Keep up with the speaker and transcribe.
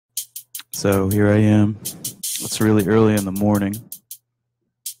So here I am. It's really early in the morning.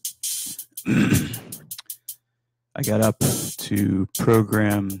 I got up to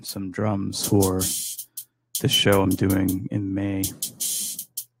program some drums for this show I'm doing in May.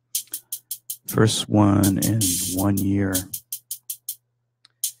 First one in 1 year.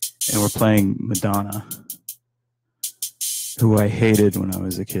 And we're playing Madonna, who I hated when I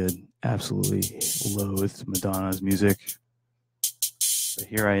was a kid. Absolutely loathed Madonna's music. But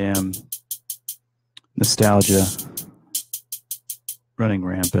here I am. Nostalgia running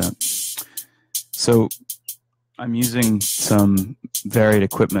rampant. So I'm using some varied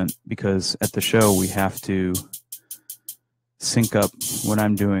equipment because at the show we have to sync up what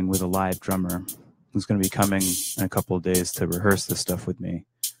I'm doing with a live drummer who's going to be coming in a couple of days to rehearse this stuff with me.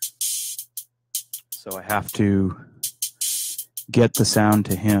 So I have to get the sound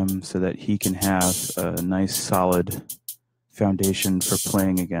to him so that he can have a nice solid foundation for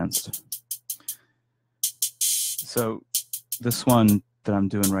playing against. So this one that I'm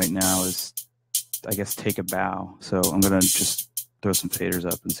doing right now is, I guess, Take a Bow. So I'm going to just throw some faders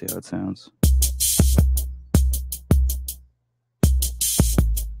up and see how it sounds.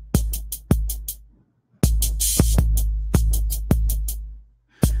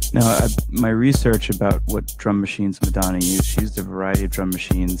 Now, my research about what drum machines Madonna used, she used a variety of drum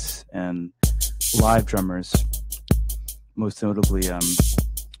machines and live drummers. Most notably,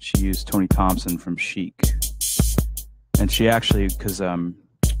 she used Tony Thompson from Chic. And she actually, because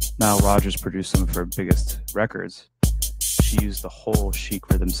Nile Rodgers produced some of her biggest records, she used the whole Chic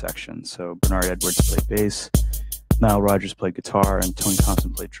rhythm section. So Bernard Edwards played bass, Nile Rodgers played guitar, and Tony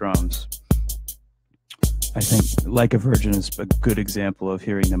Thompson played drums. I think Like a Virgin is a good example of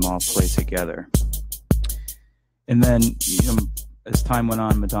hearing them all play together. And then, as time went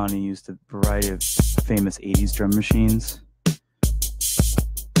on, Madonna used a variety of famous 80s drum machines,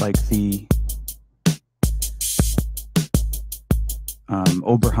 like the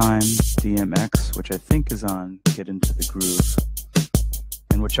Oberheim DMX, which I think is on Get Into the Groove,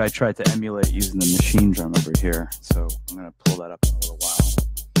 and which I tried to emulate using the machine drum over here. So I'm going to pull that up in a little while.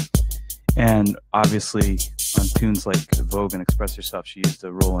 And obviously, on tunes like Vogue and Express Yourself, she used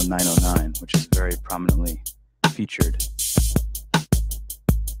a Roland 909, which is very prominently featured.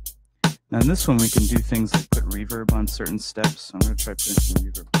 Now in this one, we can do things like put reverb on certain steps. So I'm going to try putting some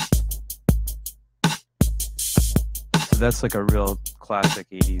reverb. So that's like a real classic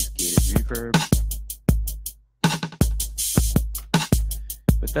 80s gated reverb.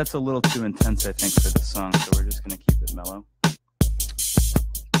 But that's a little too intense, I think, for the song, so we're just going to keep it mellow.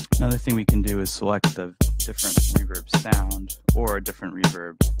 Another thing we can do is select the different reverb sound or a different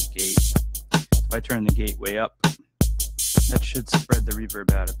reverb gate. If I turn the gate way up, that should spread the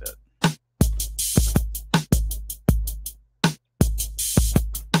reverb out a bit.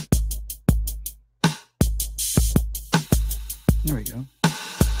 There we go.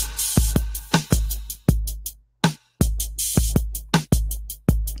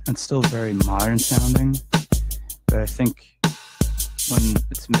 It's still very modern sounding, but I think when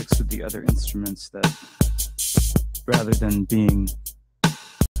it's mixed with the other instruments, that rather than being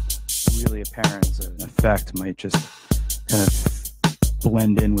really apparent as an effect, might just kind of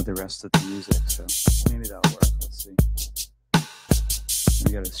blend in with the rest of the music. So maybe that'll work. Let's see.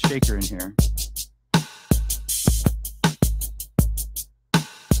 We got a shaker in here.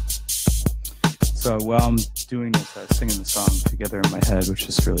 So while I'm doing this, I was singing the song together in my head, which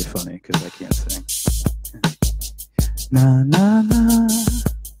is really funny because I can't sing. Na na na,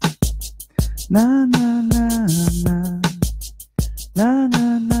 na na na na, na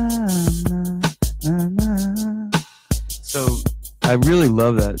na na na na. So I really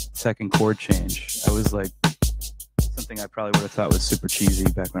love that second chord change. I was like, something I probably would have thought was super cheesy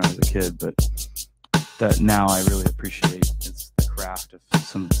back when I was a kid, but that now I really appreciate. It's the craft of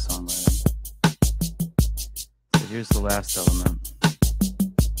some of the songwriting. So here's the last element,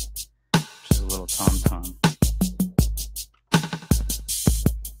 which is a little tom-tom.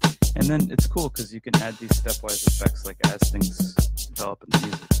 And then it's cool because you can add these stepwise effects like as things develop in the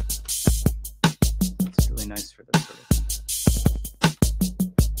music. It's really nice for this sort of thing.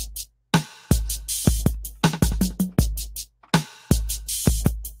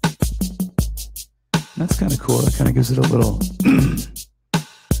 That's kind of cool. That kind of gives it a little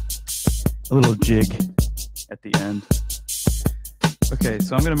a little jig at the end. Okay,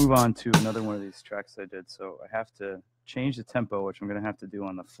 so I'm going to move on to another one of these tracks I did. So I have to change the tempo, which I'm going to have to do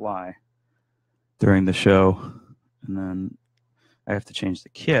on the fly during the show. And then I have to change the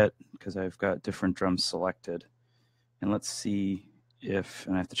kit because I've got different drums selected. And let's see if,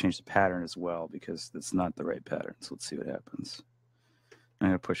 and I have to change the pattern as well because it's not the right pattern. So let's see what happens. I'm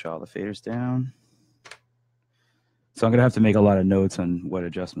going to push all the faders down. So I'm going to have to make a lot of notes on what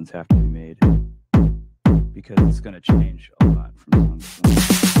adjustments have to be made, because it's going to change a lot from song to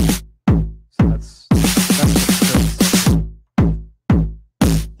song. So that's the first.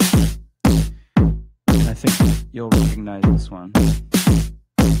 And I think you'll recognize this one.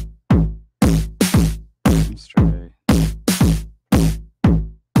 Let's try.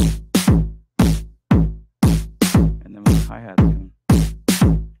 And then with the hi-hat tune.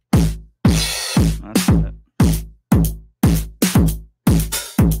 That's it.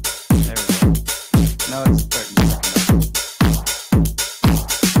 There we go. Now it's starting to recognize.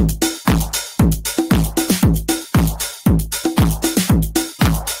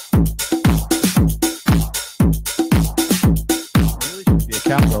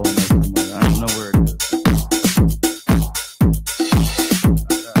 Capital in there somewhere. I don't know where it is.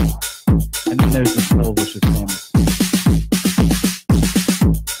 And then there's the fill, which is famous.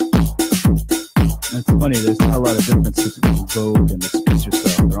 And it's funny, there's not a lot of differences between Vogue and Express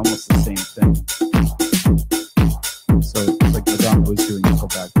Yourself. They're almost the same thing. So it's like Madonna was doing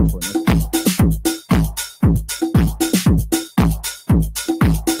Nickelback before Nickelback.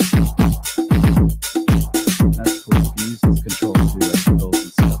 That's cool. You can use this control to do like fills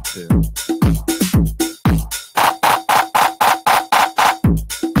and stuff too.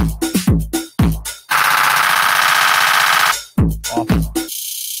 Awesome.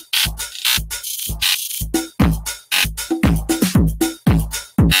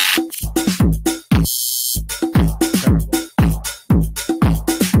 Terrible.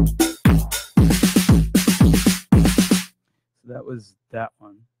 So that was that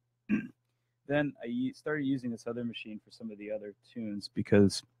one. Then I started using this other machine for some of the other tunes,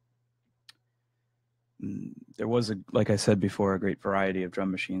 because there was, like I said before, a great variety of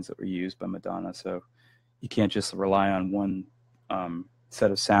drum machines that were used by Madonna. So you can't just rely on one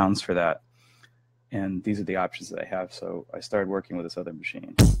set of sounds for that. And these are the options that I have. So I started working with this other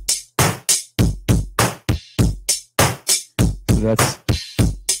machine. So that's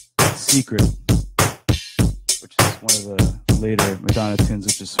Secret, which is one of the later Madonna tunes,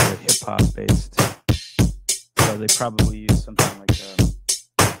 which is sort of hip-hop based. So they probably use something like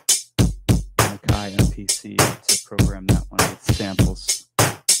Mkiii MPC to program that one with samples,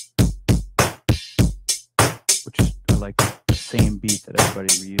 which I like the same beat that everybody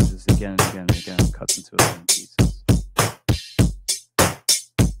reuses again and again and again and cuts into its own pieces.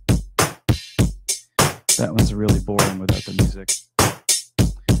 That one's really boring without the music.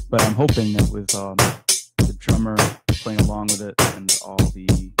 But I'm hoping that with the drummer playing along with it and all the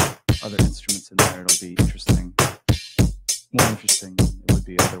other instruments in there, it'll be interesting. More interesting than it would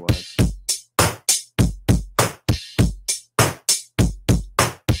be otherwise. So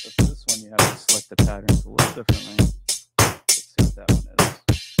for this one, you have to select the patterns a little differently. Let's see what that one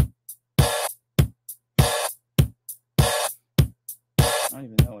is. I don't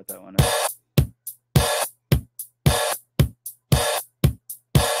even know what that one is.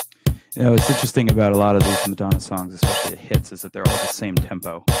 You know, what's interesting about a lot of these Madonna songs, especially the hits, is that they're all the same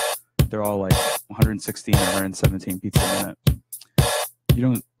tempo. They're all like 116 or 117 beats a minute.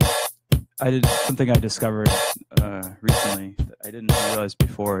 Something I discovered recently that I didn't realize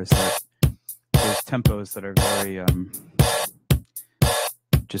before is that there's tempos that are very,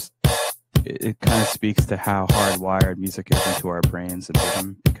 it kind of speaks to how hardwired music is into our brains and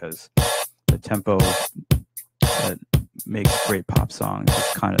rhythm, because the tempo that makes great pop songs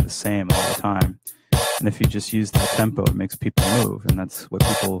is kind of the same all the time. And if you just use that tempo, it makes people move. And that's what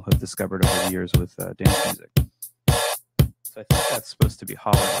people have discovered over the years with dance music. So I think that's supposed to be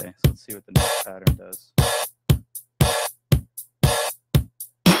Holiday. So let's see what the next pattern does.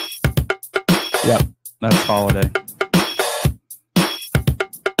 Yep, that's Holiday.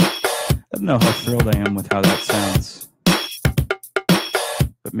 I don't know how thrilled I am with how that sounds.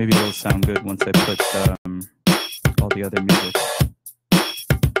 But maybe it'll sound good once I put all the other music.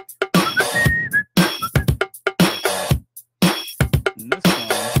 And this one,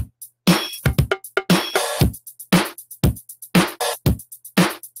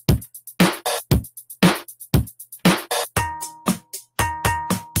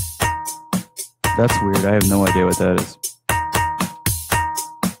 that's weird. I have no idea what that is.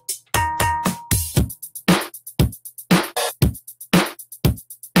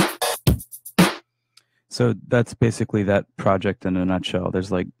 So that's basically that project in a nutshell.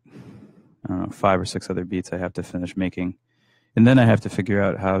 There's like, I don't know, 5 or 6 other beats I have to finish making. And then I have to figure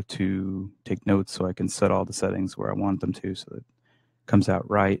out how to take notes so I can set all the settings where I want them to so that it comes out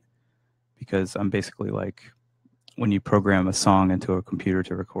right. Because I'm basically like, when you program a song into a computer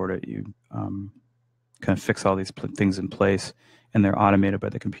to record it, you kind of fix all these things in place. and they're automated by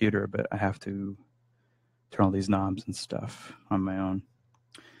the computer, but I have to turn all these knobs and stuff on my own.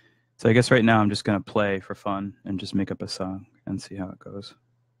 So I guess right now I'm just going to play for fun and just make up a song and see how it goes.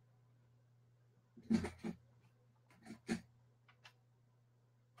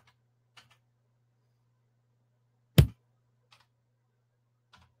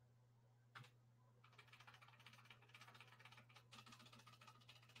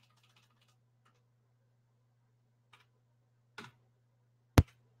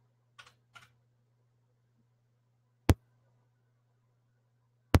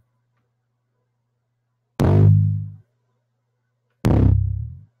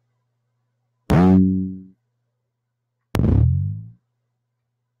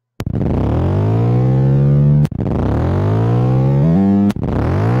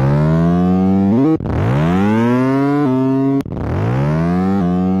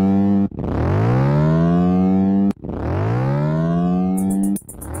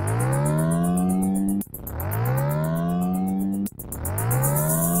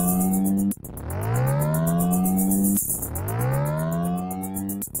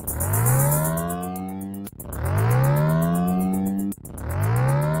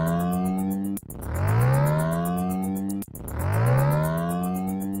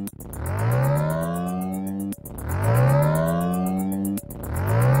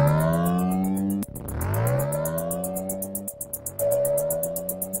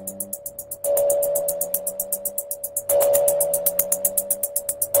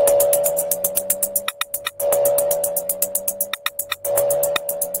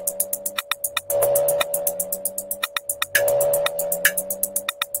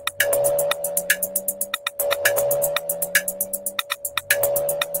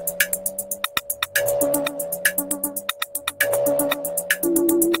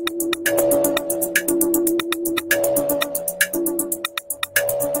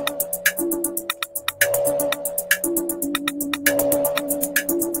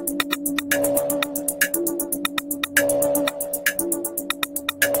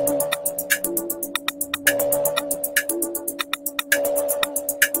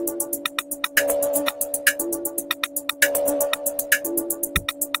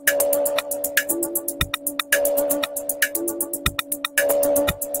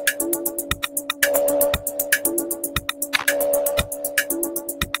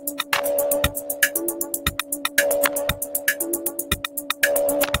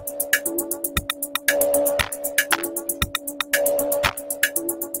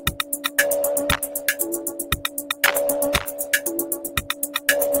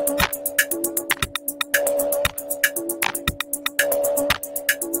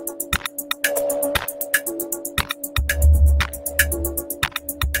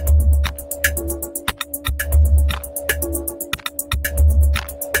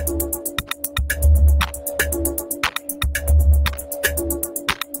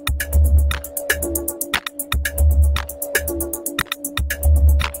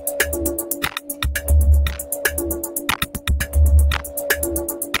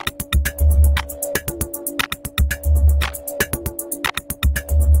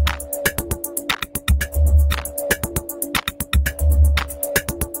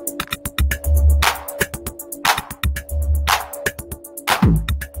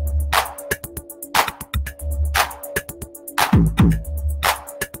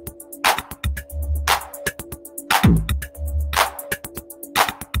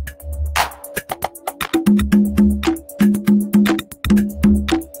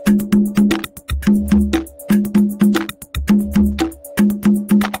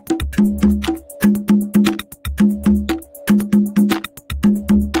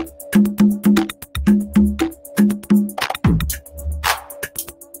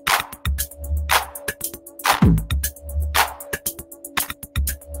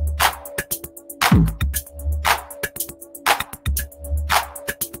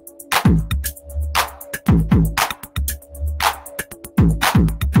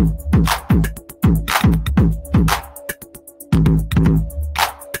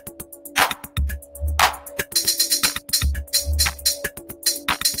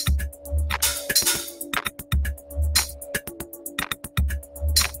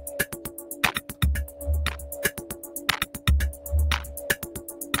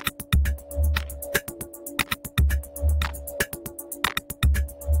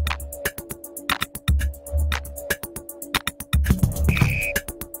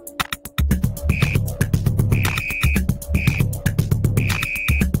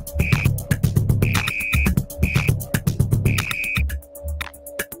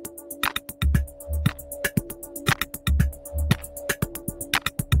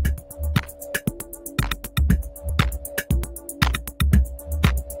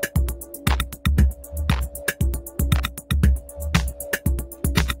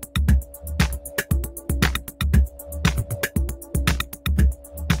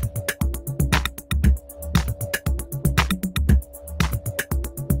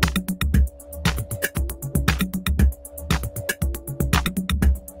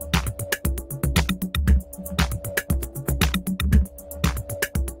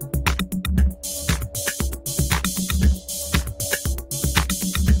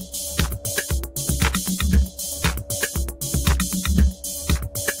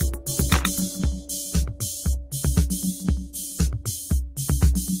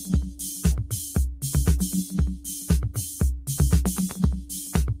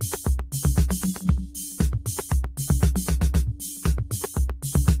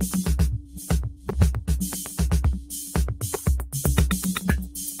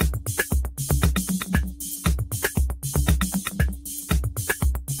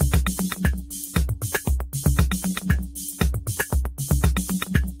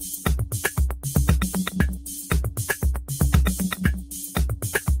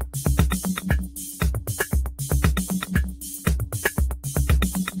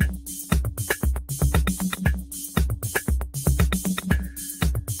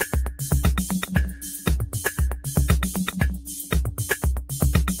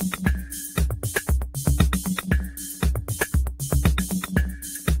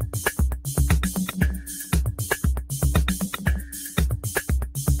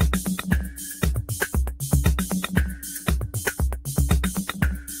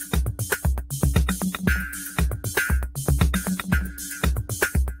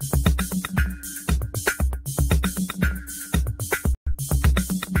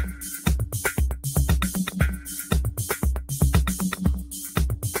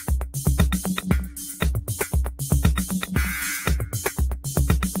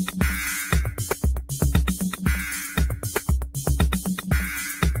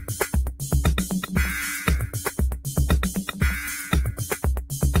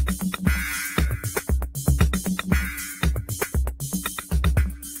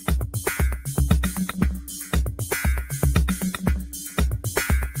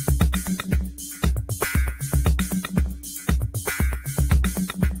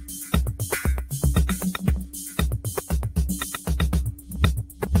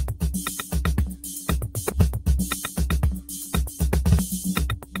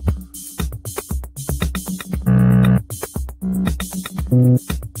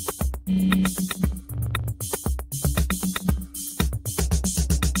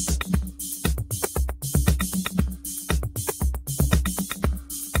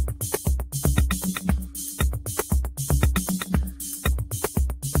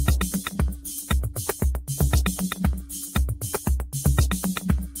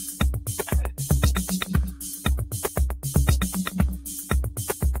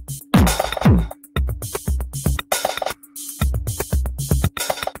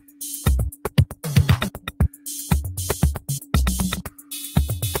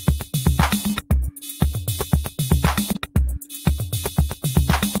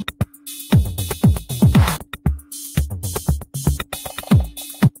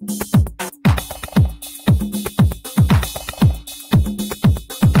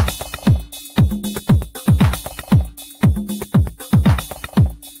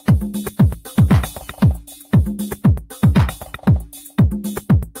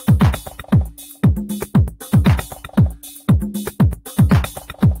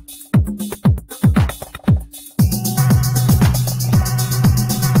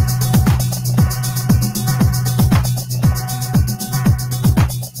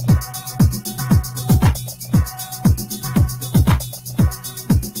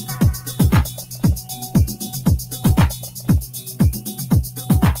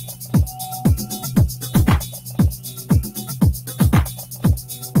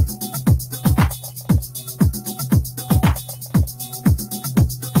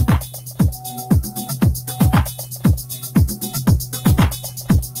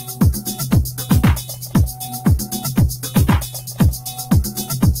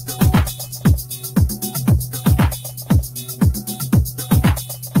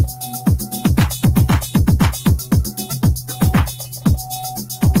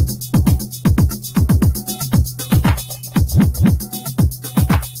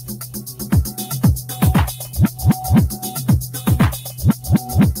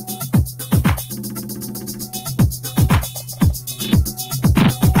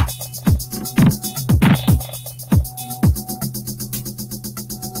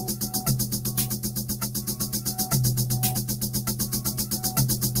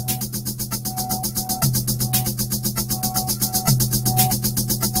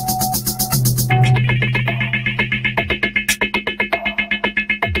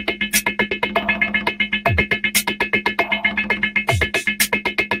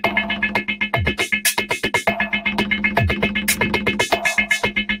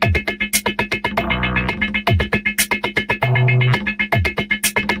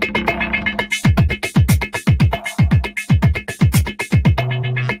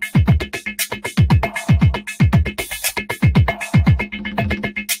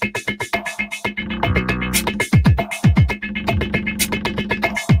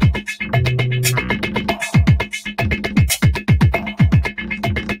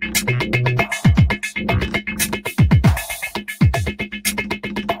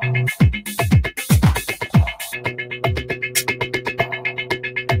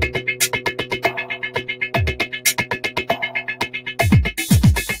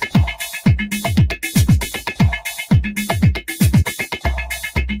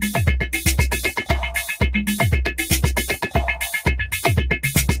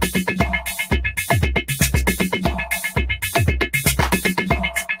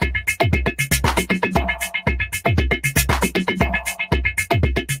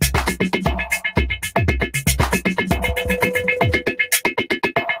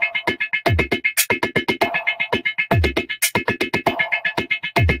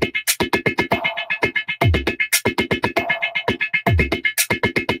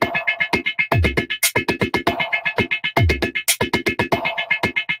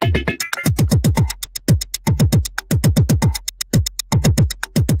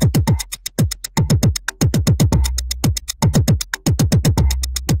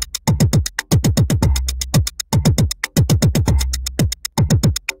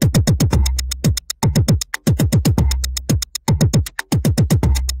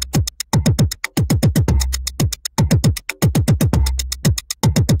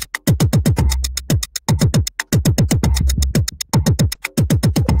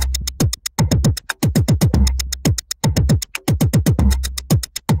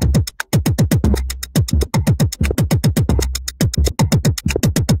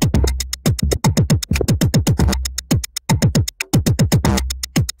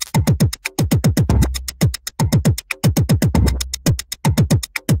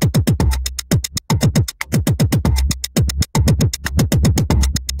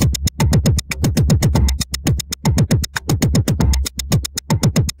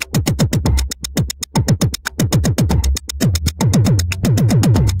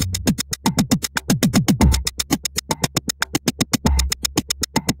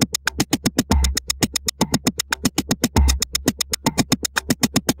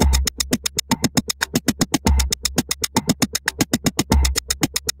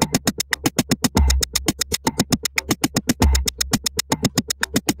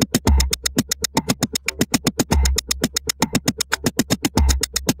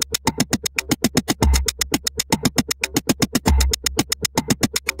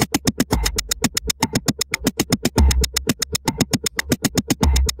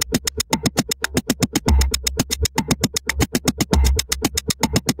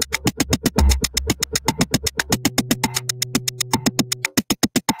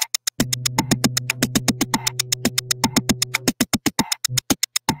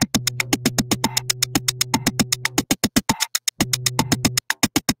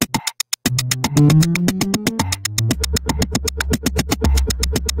 Mk